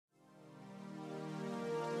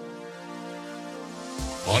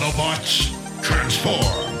Autobots,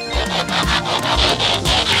 transform!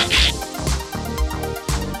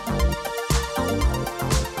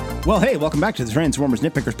 Well, hey, welcome back to the Transformers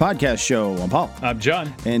Nitpickers podcast show. I'm Paul. I'm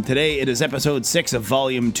John. And today it is episode 6 of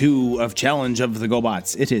volume 2 of Challenge of the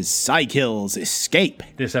GoBots. It is Psykill's Escape.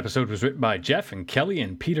 This episode was written by Jeff and Kelly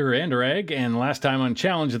and Peter Anderegg, and last time on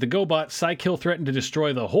Challenge of the GoBots, Psykill threatened to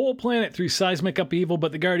destroy the whole planet through seismic upheaval,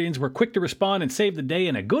 but the Guardians were quick to respond and save the day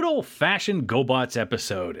in a good old-fashioned GoBots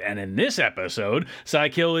episode. And in this episode,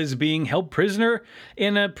 Psykill is being held prisoner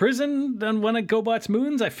in a prison on one of GoBots'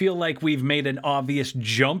 moons. I feel like we've made an obvious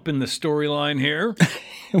jump in the storyline here.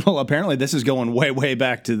 Well, apparently this is going way, way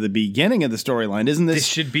back to the beginning of the storyline. Isn't this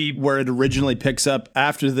should be where it originally picks up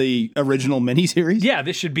after the original miniseries? Yeah,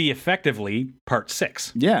 this should be effectively part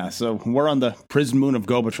 6. Yeah, so we're on the prison moon of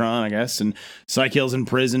Gobotron, I guess, and Psykill's in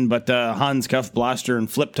prison, but Hans, Cuff, Blaster,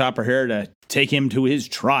 and Flip Top are here to take him to his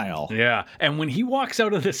trial. Yeah, and when he walks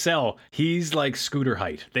out of the cell, he's like Scooter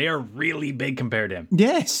height. They are really big compared to him.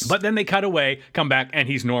 Yes. But then they cut away, come back, and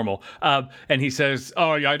he's normal. And he says,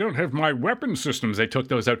 oh, yeah, I don't have my weapon systems. They took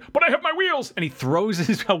those out. But I have my wheels. And he throws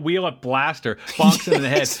his wheel at Blaster, bonks him in the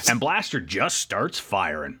head, and Blaster just starts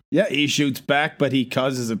firing. Yeah, he shoots back, but he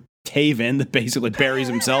causes a cave in that basically buries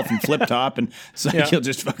himself in Flip Top, and Psykill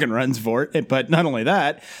just fucking runs for it. But not only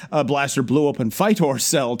that, Blaster blew open Fightor's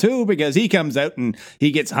cell too, because he comes out and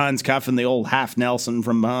he gets Hans Cuff and the old half Nelson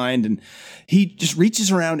from behind, and he just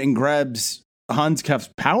reaches around and grabs Hans Cuff's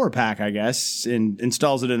power pack, I guess, and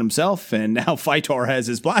installs it in himself, and now Fightor has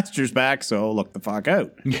his blasters back, so look the fuck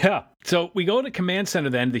out. Yeah. So we go to Command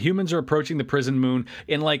Center then. The humans are approaching the prison moon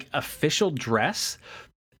in like official dress.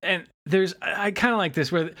 And I kind of like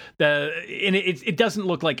this where it doesn't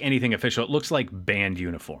look like anything official. It looks like band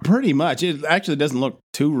uniform. Pretty much. It actually doesn't look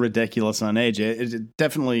too ridiculous on AJ. It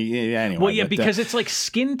definitely, anyway. Well, yeah, because it's like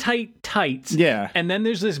skin tight tights. Yeah. And then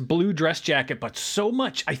there's this blue dress jacket, but so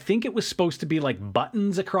much. I think it was supposed to be like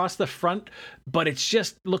buttons across the front, but it's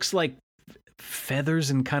just looks like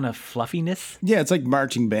feathers and kind of fluffiness. Yeah, it's like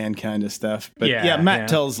marching band kind of stuff. But Matt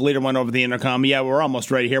tells Leader One over the intercom, we're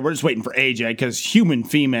almost ready here. We're just waiting for AJ because human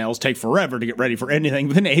females take forever to get ready for anything.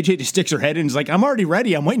 But then AJ just sticks her head in and is like, I'm already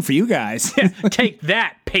ready. I'm waiting for you guys. Take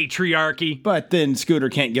that, patriarchy. But then Scooter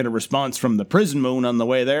can't get a response from the prison moon on the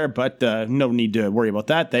way there, but no need to worry about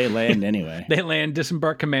that. They land anyway. They land,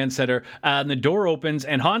 disembark Command Center, and the door opens,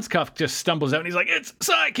 and Hans Cuff just stumbles out, and he's like, it's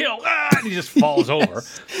Psykill! And he just falls over.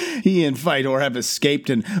 He and Fightor have escaped,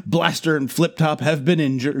 and Blaster and Flip Top have been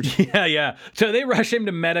injured. Yeah. So they rush him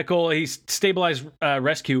to medical. He's stabilized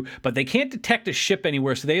rescue, but they can't detect a ship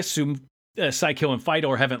anywhere, so they assume Psykill and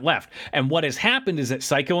Fightor haven't left. And what has happened is that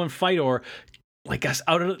Psykill and Fightor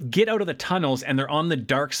get out of the tunnels, and they're on the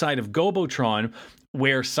dark side of Gobotron,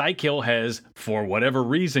 where Psykill has, for whatever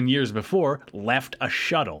reason years before, left a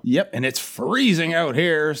shuttle. Yep, and it's freezing out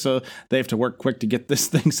here, so they have to work quick to get this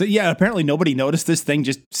thing. So yeah, apparently nobody noticed this thing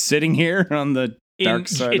just sitting here on the dark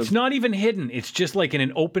side. It's not even hidden. It's just like in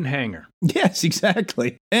an open hangar. Yes,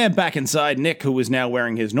 exactly. And back inside, Nick, who was now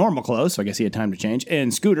wearing his normal clothes, so I guess he had time to change,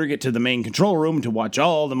 and Scooter get to the main control room to watch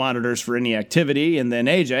all the monitors for any activity, and then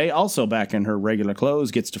AJ, also back in her regular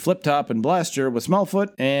clothes, gets to Flip Top and Blaster with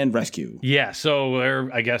Smallfoot and rescue. Yeah, so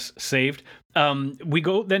they're, I guess, saved. We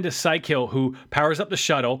go then to Psykill, who powers up the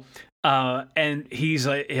shuttle. And he's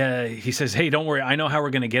like, he says, hey, don't worry. I know how we're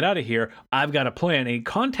going to get out of here. I've got a plan. And he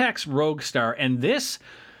contacts Rogue Star. And this,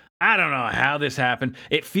 I don't know how this happened.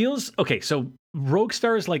 It feels, okay, so Rogue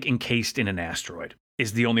Star is like encased in an asteroid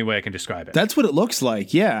is the only way I can describe it. That's what it looks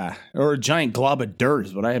like, yeah. Or a giant glob of dirt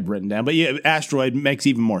is what I have written down. But yeah, asteroid makes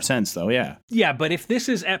even more sense, though, yeah. Yeah, but if this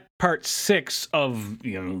is at part 6 of, the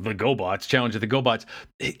GoBots, Challenge of the GoBots,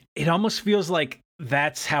 it almost feels like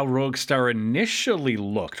that's how Rogue Star initially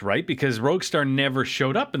looked, right? Because Rogue Star never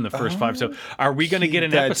showed up in the first 5. So are we going to get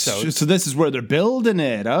an episode? So this is where they're building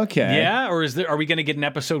it. Okay. Yeah, or are we going to get an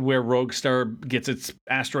episode where Rogue Star gets its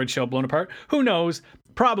asteroid shell blown apart? Who knows?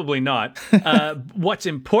 Probably not. What's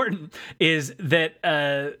important is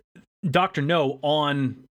that Dr. No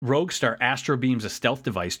on Rogue Star astro beams a stealth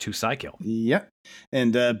device to Psykill. Yep.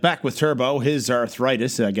 And back with Turbo, his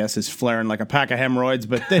arthritis, I guess, is flaring like a pack of hemorrhoids,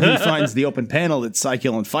 but then he finds the open panel that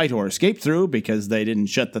Psykill and Fightor escaped through because they didn't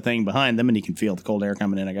shut the thing behind them, and he can feel the cold air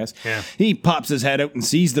coming in, I guess. Yeah. He pops his head out and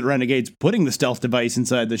sees the Renegades putting the stealth device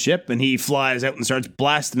inside the ship, and he flies out and starts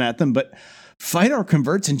blasting at them, but Fightor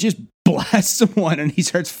converts and just blasts someone, and he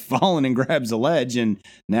starts falling and grabs a ledge, and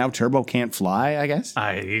now Turbo can't fly, I guess?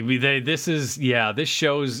 This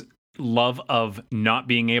shows love of not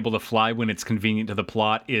being able to fly when it's convenient to the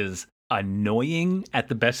plot is annoying at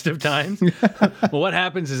the best of times. Well, what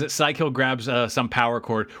happens is that Psykill grabs some power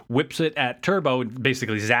cord, whips it at Turbo,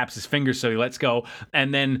 basically zaps his fingers so he lets go,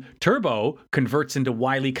 and then Turbo converts into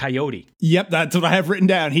Wile E. Coyote. Yep, that's what I have written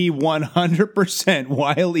down. He 100%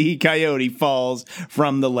 Wile E. Coyote falls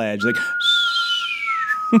from the ledge. Like,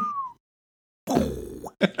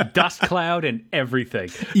 dust cloud and everything.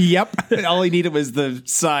 Yep. All he needed was the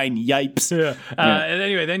sign, yipes. Yeah. And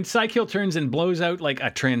anyway, then Psykill turns and blows out like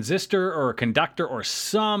a transistor or a conductor or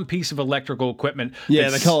some piece of electrical equipment.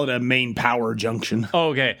 Yeah, they call it a main power junction.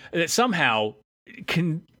 Okay. That somehow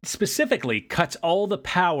specifically cuts all the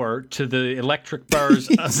power to the electric bars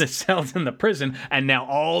of the cells in the prison, and now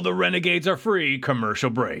all the renegades are free. Commercial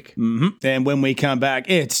break. Mm-hmm. And when we come back,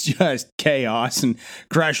 it's just chaos, and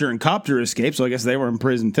Crasher and Copter escape, so I guess they were in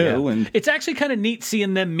prison too. Yeah. And it's actually kind of neat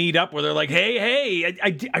seeing them meet up where they're like, hey,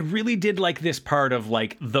 I really did like this part of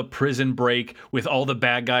like the prison break with all the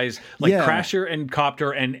bad guys, like Crasher and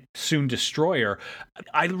Copter and soon Destroyer.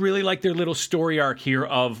 I really like their little story arc here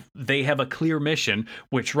of they have a clear mission,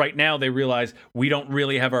 which right now they realize we don't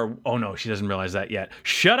really have our... Oh, no, she doesn't realize that yet.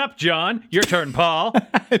 Shut up, John. Your turn, Paul.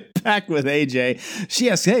 Back with AJ. She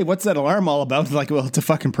asks, hey, what's that alarm all about? Like, well, it's a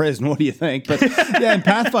fucking prison. What do you think? But yeah, and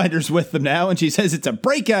Pathfinder's with them now, and she says it's a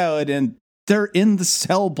breakout, and they're in the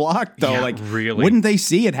cell block, though. Yeah, like, really? Wouldn't they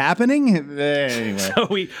see it happening? Anyway.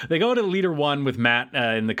 So they go to Leader 1 with Matt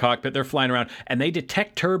in the cockpit. They're flying around, and they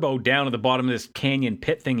detect Turbo down at the bottom of this canyon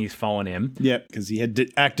pit thing he's fallen in. Yep, because he had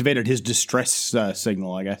activated his distress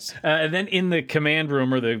signal, I guess. And then in the command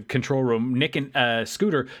room or the control room, Nick and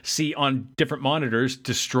Scooter see on different monitors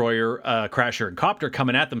Destroyer, Crasher, and Copter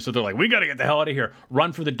coming at them. So they're like, we got to get the hell out of here.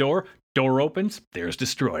 Run for the door. Door opens, there's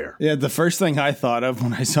Destroyer. Yeah, the first thing I thought of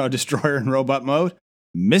when I saw Destroyer in robot mode,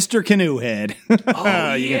 Mr. Canoehead.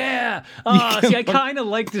 Oh, yeah. See, I kind of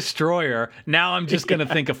like Destroyer. Now I'm just going to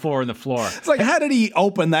think of Four on the Floor. It's like, how did he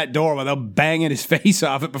open that door without banging his face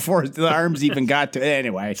off it before the arms even got to it?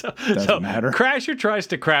 Anyway, doesn't matter. Crasher tries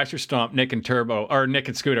to Crasher stomp Nick and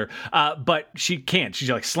Scooter, but she can't.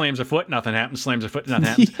 She like slams her foot, nothing happens, slams her foot, nothing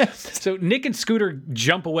happens. Yes. So Nick and Scooter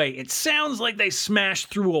jump away. It sounds like they smashed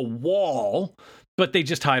through a wall, but they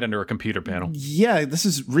just hide under a computer panel. Yeah, this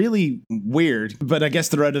is really weird. But I guess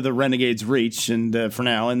they're out of the Renegade's reach and for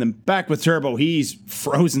now. And then back with Turbo, he's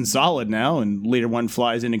frozen solid now. And Leader 1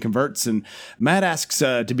 flies in and converts. And Matt asks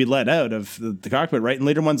to be let out of the cockpit, right? And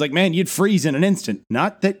Leader 1's like, man, you'd freeze in an instant.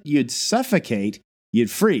 Not that you'd suffocate,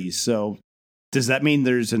 you'd freeze. So does that mean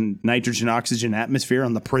there's a nitrogen-oxygen atmosphere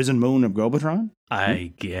on the prison moon of Gobatron?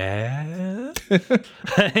 I guess.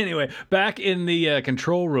 Anyway, back in the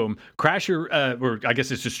control room, Crasher, or I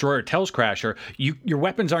guess it's Destroyer, tells Crasher, your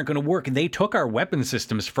weapons aren't going to work. And they took our weapon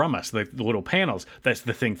systems from us, the little panels. That's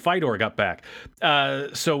the thing Fedor got back.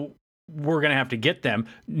 So we're going to have to get them.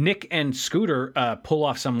 Nick and Scooter pull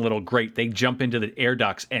off some little grate. They jump into the air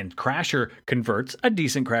ducts, and Crasher converts, a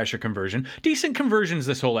decent Crasher conversion. Decent conversions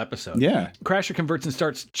this whole episode. Yeah. Crasher converts and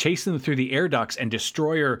starts chasing them through the air ducts, and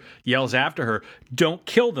Destroyer yells after her, don't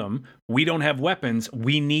kill them. We don't have weapons.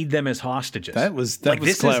 We need them as hostages. That was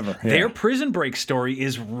clever. Their prison break story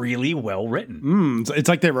is really well written. It's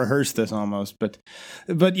like they rehearsed this almost.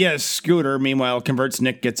 But yes, Scooter, meanwhile, converts.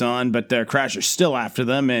 Nick gets on, but Crasher's still after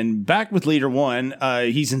them. And back with Leader 1,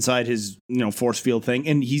 he's inside his force field thing.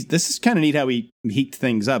 And this is kind of neat how he heat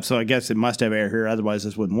things up. So I guess it must have air here. Otherwise,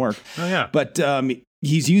 this wouldn't work. Oh, yeah. But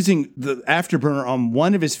he's using the afterburner on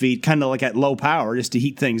one of his feet, kind of like at low power, just to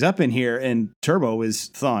heat things up in here, and Turbo is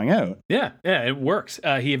thawing out. Yeah, it works.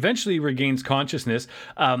 He eventually regains consciousness,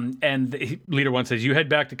 and Leader 1 says, you head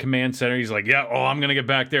back to Command Center. He's like, I'm going to get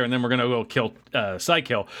back there, and then we're going to go kill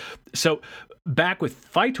Psykill. So back with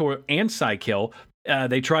Fedor and Psykill,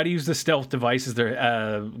 they try to use the stealth device as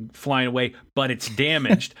they're flying away, but it's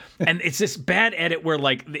damaged. And it's this bad edit where,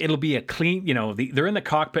 like, it'll be a clean, they're in the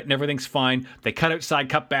cockpit and everything's fine. They cut outside,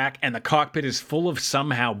 cut back, and the cockpit is full of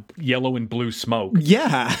somehow yellow and blue smoke.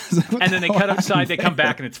 Yeah. And then they cut outside, they come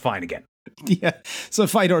back, and it's fine again. Yeah. So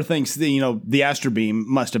Fedor thinks the Astro Beam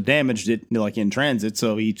must have damaged it, like in transit,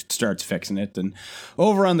 so he starts fixing it. And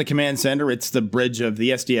over on the command center, it's the bridge of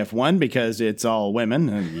the SDF-1 because it's all women.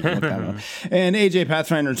 And AJ,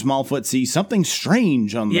 Pathfinder, and Smallfoot see something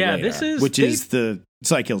strange on the radar, which is the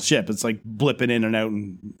Psykill's ship. It's like blipping in and out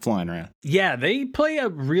and flying around. Yeah, they play a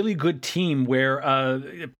really good team where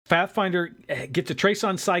Pathfinder gets a trace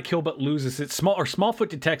on Psykill but loses it. Smallfoot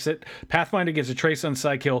detects it. Pathfinder gets a trace on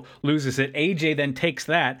Psykill, loses it. AJ then takes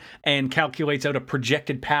that and calculates out a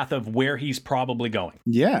projected path of where he's probably going.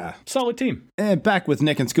 Yeah. Solid team. And back with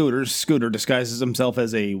Nick and Scooter, Scooter disguises himself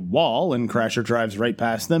as a wall, and Crasher drives right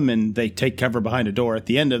past them, and they take cover behind a door at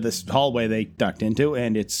the end of this hallway they ducked into,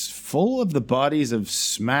 and it's full of the bodies of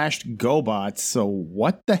smashed GoBots. So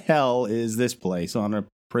what the hell is this place on a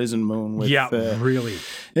prison moon with... really.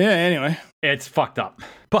 Yeah, anyway. It's fucked up.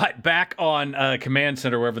 But back on Command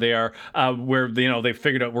Center, wherever they are, where they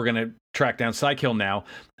figured out we're going to track down Psykill now,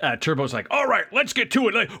 Turbo's like, all right, let's get to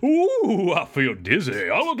it. Like, ooh, I feel dizzy.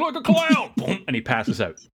 I look like a clown. Boom, and he passes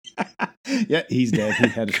out. Yeah, he's dead. He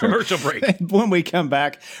had a commercial break. When we come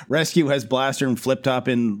back, Rescue has Blaster and Flip Top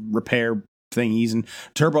in repair thingies, and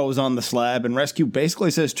Turbo is on the slab, and Rescue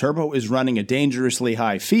basically says Turbo is running a dangerously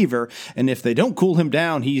high fever, and if they don't cool him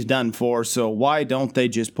down, he's done for, so why don't they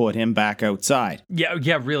just put him back outside?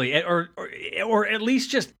 Yeah, really. Or at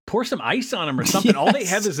least just pour some ice on him or something. Yes. All they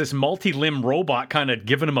have is this multi-limb robot kind of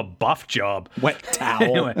giving him a buff job. Wet towel.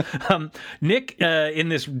 Anyway, Nick, in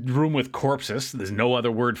this room with corpses, there's no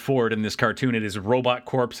other word for it in this cartoon, it is robot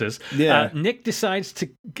corpses. Yeah. Nick decides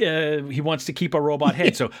he wants to keep a robot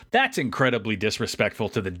head, so that's incredibly disrespectful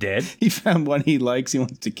to the dead. He found one he likes, he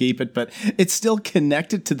wants to keep it, but it's still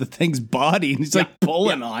connected to the thing's body, and he's like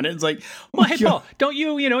pulling on it. It's like, well, hey, Paul, don't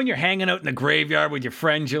you, when you're hanging out in the graveyard with your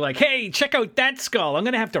friends, you're like, hey, check out that skull. I'm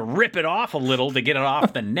going to have to rip it off a little to get it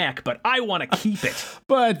off the neck, but I want to keep it.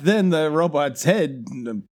 But then the robot's head,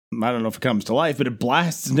 I don't know if it comes to life, but it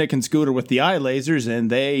blasts Nick and Scooter with the eye lasers, and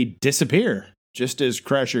they disappear. Just as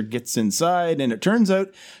Crasher gets inside, and it turns out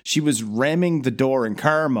she was ramming the door in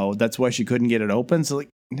car mode. That's why she couldn't get it open. So, like,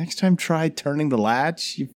 next time try turning the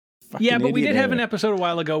latch. You yeah, but we did have an episode a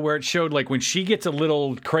while ago where it showed, like, when she gets a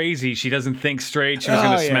little crazy, she doesn't think straight. She was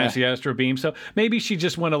going to smash the Astro Beam. So maybe she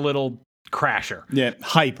just went a little Crasher. Yeah,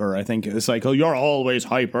 hyper, I think. It's like, oh, you're always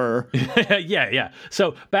hyper. Yeah.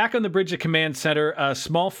 So back on the bridge at Command Center,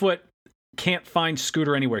 Smallfoot can't find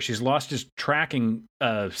Scooter anywhere. She's lost his tracking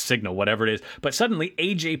signal, whatever it is. But suddenly,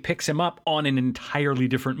 AJ picks him up on an entirely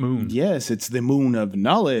different moon. Yes, it's the moon of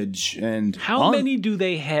knowledge. And how many do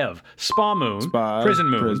they have? Spa moon, prison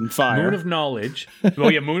moon, prison fire, moon of knowledge. Oh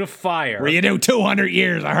yeah, moon of fire. Where you do 200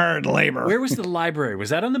 years of hard labor. Where was the library? Was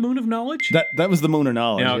that on the moon of knowledge? That was the moon of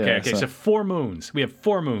knowledge. Yeah, okay. So 4 moons. We have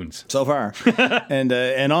 4 moons so far.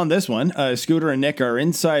 and on this one, Scooter and Nick are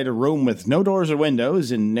inside a room with no doors or windows,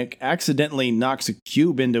 and Nick accidentally knocks a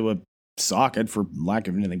cube into a socket, for lack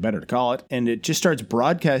of anything better to call it, and it just starts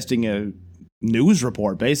broadcasting a news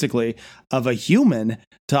report, basically, of a human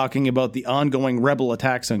talking about the ongoing rebel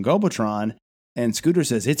attacks on Gobotron. And Scooter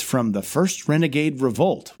says it's from the First Renegade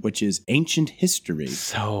Revolt, which is ancient history.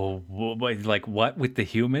 So, like, what with the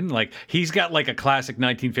human? Like, he's got, like, a classic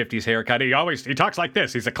 1950s haircut. He talks like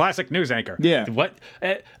this. He's a classic news anchor. Yeah. What?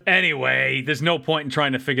 Anyway, there's no point in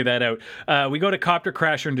trying to figure that out. We go to Copter,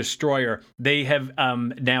 Crasher, and Destroyer. They have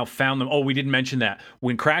now found them. Oh, we didn't mention that.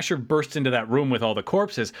 When Crasher bursts into that room with all the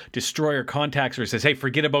corpses, Destroyer contacts her and says, hey,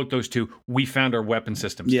 forget about those two. We found our weapon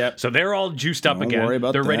systems. Yep. So they're all juiced up again. Worry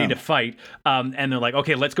about they're them. ready to fight. And they're like,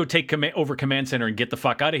 okay, let's go take over Command Center and get the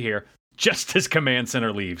fuck out of here. Just as Command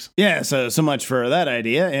Center leaves. Yeah, so much for that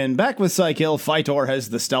idea. And back with Psykill, Phytor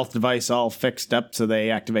has the stealth device all fixed up, so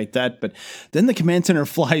they activate that. But then the Command Center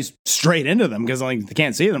flies straight into them because like they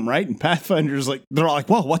can't see them, right? And Pathfinder's like, they're all like,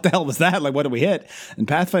 whoa, what the hell was that? Like, what did we hit? And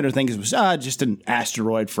Pathfinder thinks it was just an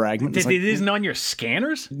asteroid fragment. It isn't on your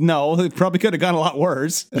scanners? No, it probably could have gone a lot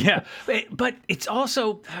worse. Yeah, but it's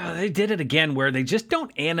also, they did it again where they just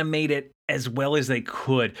don't animate it as well as they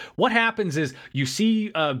could. What happens is you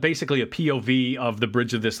see basically a POV of the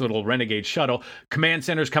bridge of this little Renegade shuttle. Command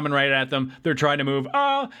Center's coming right at them. They're trying to move.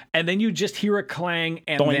 And then you just hear a clang,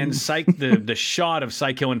 and Doing. then the shot of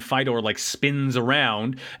Psykill and Phytor like spins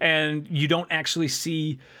around, and you don't actually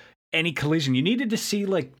see any collision. You needed to see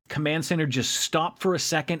like Command Center just stop for a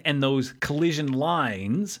second and those collision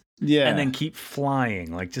lines, and then keep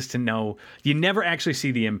flying, like just to know. You never actually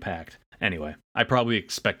see the impact. Anyway, I probably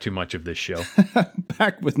expect too much of this show.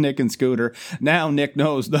 Back with Nick and Scooter. Now Nick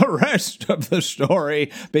knows the rest of the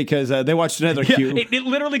story because they watched another cube. It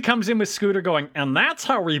literally comes in with Scooter going, and that's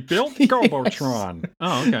how we built Gobotron.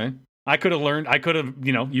 Oh, okay. I could have,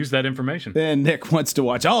 used that information. And Nick wants to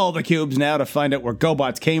watch all the cubes now to find out where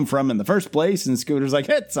GoBots came from in the first place. And Scooter's like,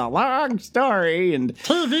 it's a long story. And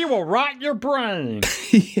TV will rot your brain.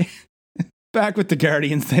 Yeah. Back with the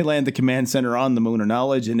Guardians, they land the command center on the Moon of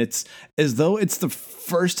Knowledge, and it's as though it's the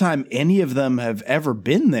first time any of them have ever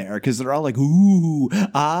been there, because they're all like, ooh,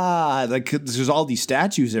 like there's all these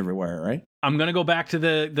statues everywhere, right? I'm going to go back to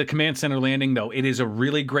the command center landing, though. It is a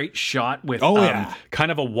really great shot with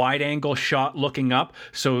kind of a wide angle shot looking up,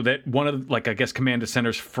 so that one of the, like, I guess Command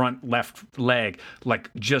Center's front left leg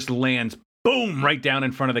like just lands boom right down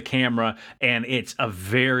in front of the camera, and it's a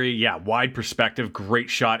very wide perspective, great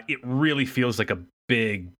shot. It really feels like a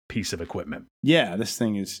big piece of equipment. Yeah, this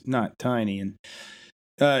thing is not tiny. And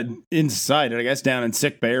inside, I guess down in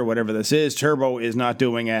sickbay or whatever this is, Turbo is not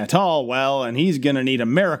doing at all well, and he's gonna need a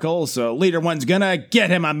miracle. So Leader One's gonna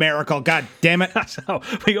get him a miracle. God damn it! So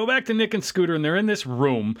we go back to Nick and Scooter, and they're in this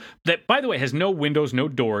room that, by the way, has no windows, no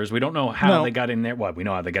doors. We don't know how they got in there. Well, we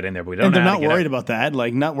know how they got in there, but we don't. And know they're how not worried about that.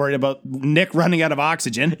 Like, not worried about Nick running out of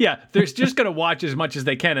oxygen. Yeah, they're just gonna watch as much as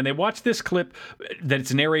they can, and they watch this clip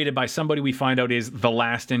that's narrated by somebody we find out is the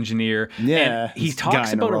Last Engineer. Yeah, and he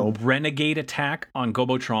talks about a renegade attack on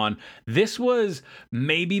Gobotron. This was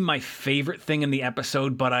maybe my favorite thing in the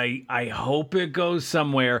episode, but I hope it goes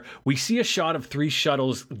somewhere. We see a shot of 3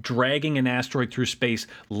 shuttles dragging an asteroid through space,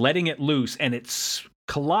 letting it loose, and it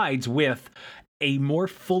collides with a more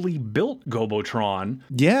fully built Gobotron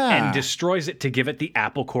and destroys it to give it the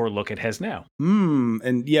Apple Core look it has now. And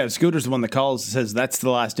Scooter's the one that calls and says that's the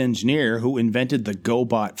Last Engineer who invented the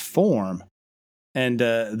GoBot form. And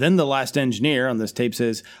then the Last Engineer on this tape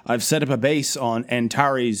says, I've set up a base on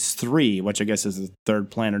Antares 3, which I guess is the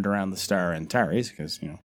third planet around the star Antares, because,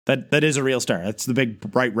 that is a real star. That's the big,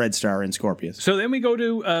 bright red star in Scorpius. So then we go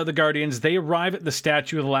to the Guardians. They arrive at the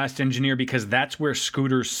statue of the Last Engineer because that's where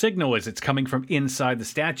Scooter's signal is. It's coming from inside the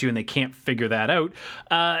statue, and they can't figure that out.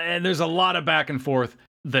 And there's a lot of back and forth.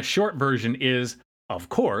 The short version is, of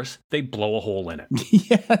course, they blow a hole in it.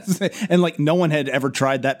 Yes, and like no one had ever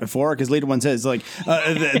tried that before, because Leader One says like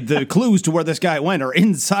the clues to where this guy went are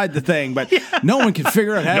inside the thing, but no one can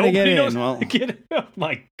figure out how to get in. Well, oh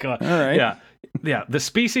my God! All right, yeah. The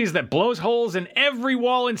species that blows holes in every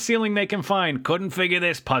wall and ceiling they can find couldn't figure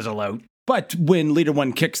this puzzle out. But when Leader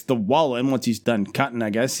One kicks the wall in, once he's done cutting,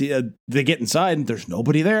 I guess, they get inside and there's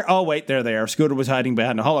nobody there. Oh wait, they're there. Scooter was hiding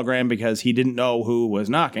behind a hologram because he didn't know who was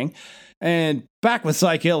knocking. And back with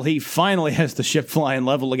Psykill, he finally has the ship flying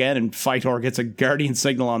level again, and Phytor gets a Guardian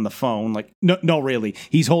signal on the phone. Like, no, really.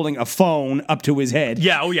 He's holding a phone up to his head.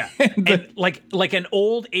 Yeah, oh yeah. And like an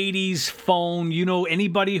old 80s phone,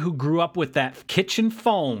 anybody who grew up with that kitchen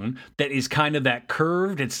phone that is kind of that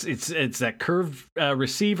curved, it's that curved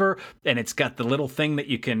receiver, and it's got the little thing that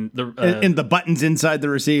you can... and the buttons inside the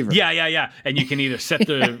receiver. Yeah. And you can either set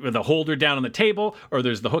the holder down on the table, or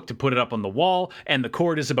there's the hook to put it up on the wall, and the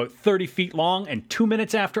cord is about 30 feet long, and 2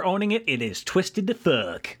 minutes after owning it, it is twisted to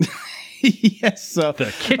fuck. Yes, so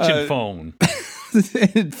the kitchen phone.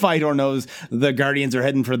 Phytor knows the Guardians are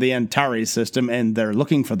heading for the Antares system, and they're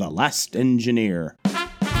looking for the Last Engineer.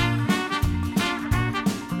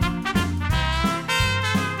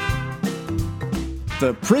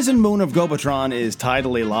 The prison moon of Gobotron is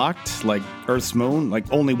tidally locked, like Earth's moon,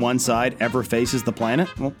 like only one side ever faces the planet.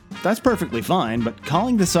 Well, that's perfectly fine, but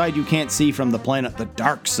calling the side you can't see from the planet the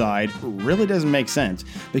dark side really doesn't make sense,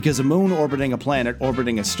 because a moon orbiting a planet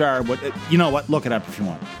orbiting a star would... You know what? Look it up if you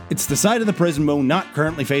want. It's the side of the prison moon not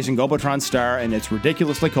currently facing Gobotron's star, and it's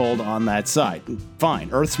ridiculously cold on that side. Fine,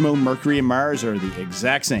 Earth's moon, Mercury, and Mars are the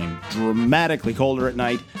exact same, dramatically colder at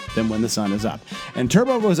night than when the sun is up. And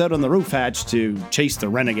Turbo goes out on the roof hatch to chase the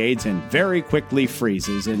renegades and very quickly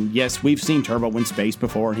freezes. And yes, we've seen Turbo in space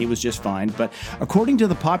before and he was just fine, but according to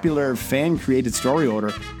the popular fan-created story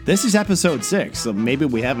order, this is episode 6, so maybe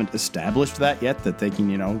we haven't established that yet, that they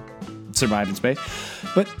can, survive in space.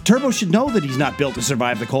 But Turbo should know that he's not built to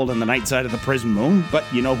survive the cold on the night side of the prison moon, but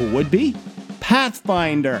you know who would be?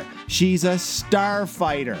 Pathfinder. She's a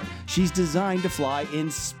starfighter. She's designed to fly in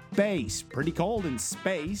space. Pretty cold in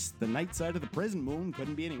space. The night side of the prison moon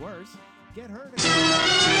couldn't be any worse. Get her to...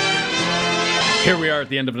 Here we are at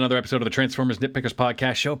the end of another episode of the Transformers Nitpickers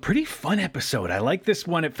Podcast Show. Pretty fun episode. I like this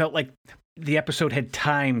one. It felt like the episode had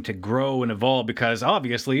time to grow and evolve, because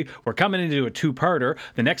obviously we're coming into a 2-parter.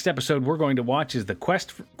 The next episode we're going to watch is the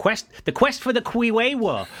quest for the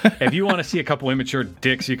Kwiwewa. If you want to see a couple immature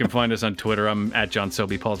dicks, you can find us on Twitter. I'm at John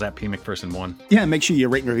Sobey. Paul's at P. McPherson1. Yeah, make sure you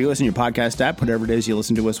rate and review us in your podcast app, whatever it is you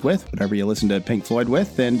listen to us with, whatever you listen to Pink Floyd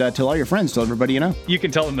with, and tell all your friends, tell everybody you know. You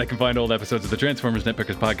can tell them they can find old episodes of the Transformers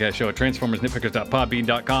Nitpickers Podcast Show at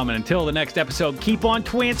transformersnitpickers.podbean.com. And until the next episode, keep on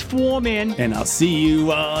transforming. And I'll see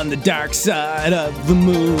you on the dark side of the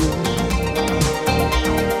moon.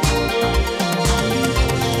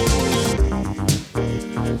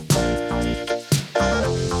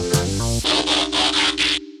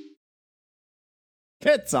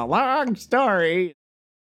 It's a long story.